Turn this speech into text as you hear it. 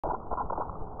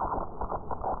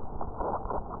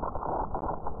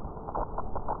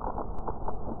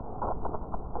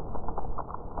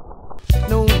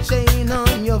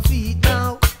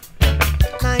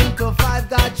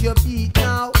at your beat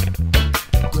now.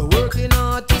 You're working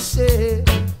hard to save.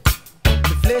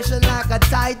 Inflation like a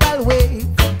tidal wave.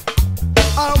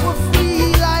 Are we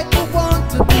free like we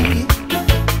want to be?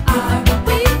 Are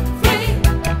we free?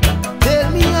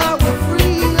 Tell me, are we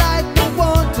free like we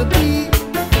want to be?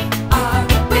 Are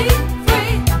we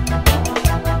free?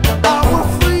 Are we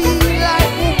free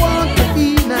like we want to be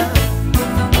now?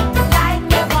 Like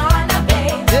we wanna be.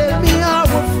 Tell me, are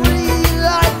we free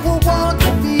like we want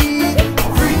to be?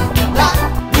 Free like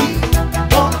we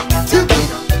want to be.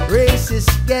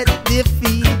 Racists get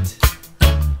defeat.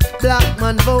 Black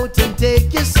man vote and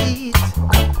take your seat.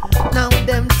 Now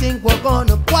them think we're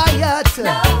gonna quiet.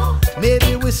 No.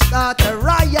 Maybe we start a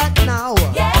riot now.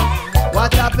 Yeah.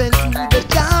 What happened to the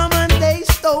diamond they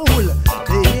stole?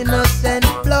 The innocent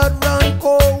blood run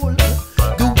cold.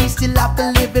 Do we still have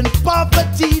to live in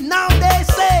poverty? Now they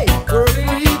say we're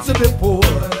free to be poor.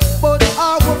 But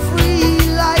are we free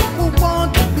like we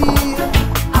want to be?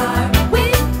 Are we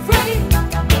free?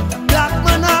 Black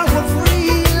man, are we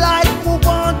free like we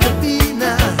want to be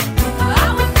now?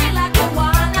 Are we free like we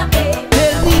wanna be?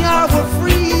 Tell me, are we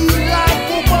free like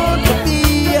we want to be?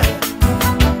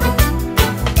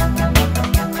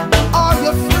 Are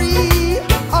you free?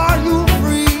 Are you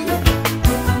free?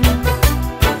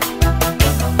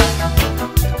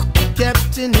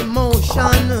 Kept in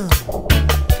emotion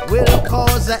will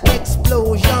cause an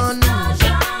explosion.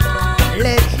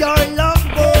 Let your love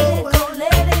go. Don't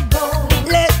let it go.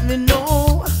 Let me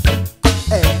know.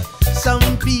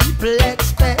 Some people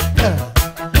expect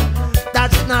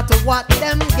that's not what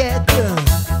them get.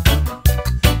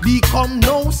 Become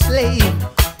no slave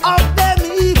of them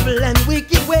evil and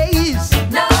wicked ways.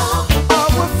 No. Are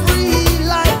we free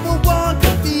like we want to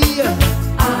be?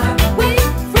 Are we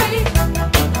free?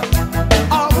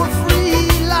 Are we free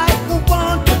like we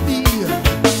want to be?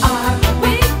 Are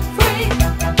we free?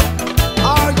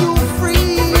 Are you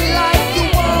free like you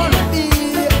want to be?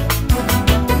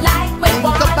 Like we Think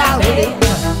wanna about be. it.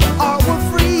 Are we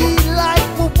free like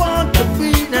we want to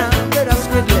be now? Let us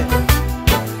quickly.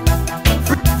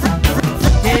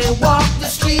 Can't walk the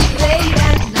street late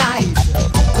at night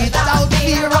without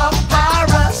fear of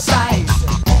parasites.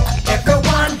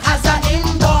 Everyone has an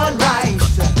inborn right,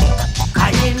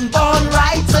 an inborn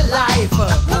right to life.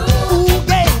 Who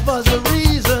gave us a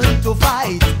reason to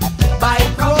fight by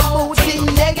promoting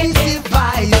negative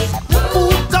vibes? Who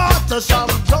taught us of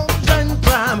drugs and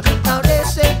crime? Now they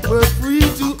say we're free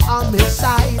to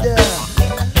homicide,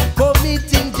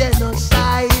 committing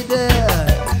genocide.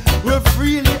 We're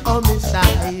freely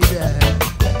homicide,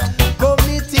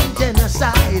 committing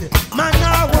genocide. Man,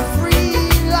 are we free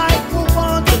like we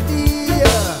want to be?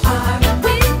 Are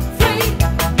we free?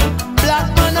 Black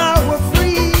man, are we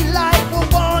free like we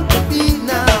want to be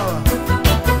now?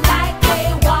 Like we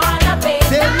wanna be.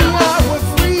 Tell me, are we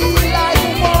free like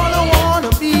we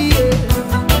wanna be?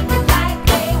 Like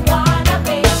we wanna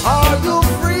be. Are you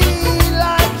free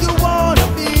like you wanna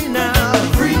be now?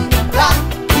 Free like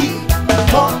we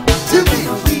want to be.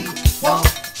 We want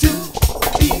to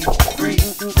be free.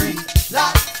 Free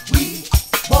like we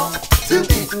want to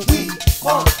be. We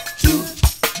want to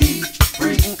be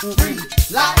free. Free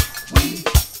like we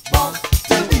want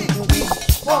to be. We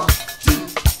want to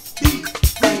be free.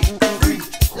 Free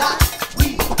like we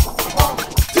want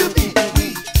to be.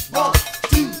 We want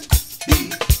to be free.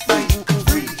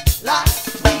 Free like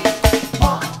we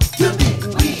want to be.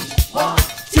 We want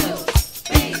to be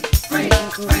free.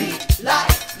 Free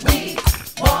like we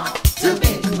want to be.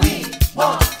 We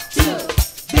want to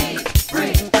be free.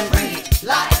 Free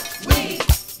like we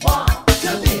want to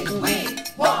be. We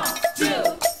want to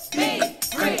be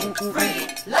free. Free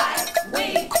like we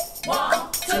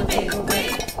want to be. We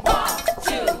want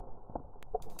to.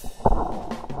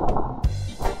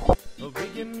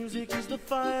 Reggae music is the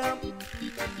fire,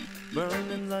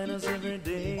 burning liners every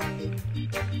day.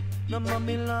 Now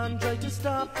Babylon try to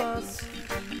stop us,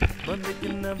 but they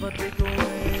can never take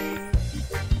away.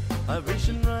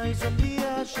 Vibration rise from the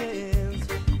ashes,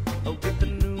 with the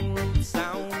new root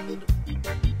sound.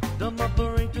 Dumb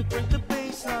operator crank the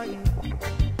bass line,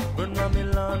 burn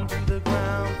Babylon to the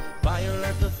ground. Fire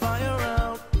let the fire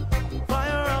out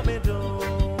me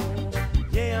door.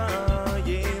 Yeah,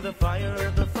 yeah, the fire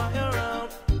let the fire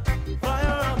out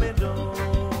me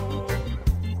door.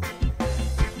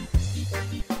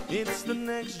 It's the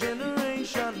next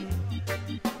generation,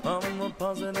 a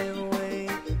positive way.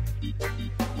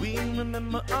 We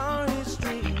remember our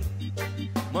history,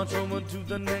 march over to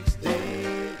the next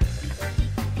day.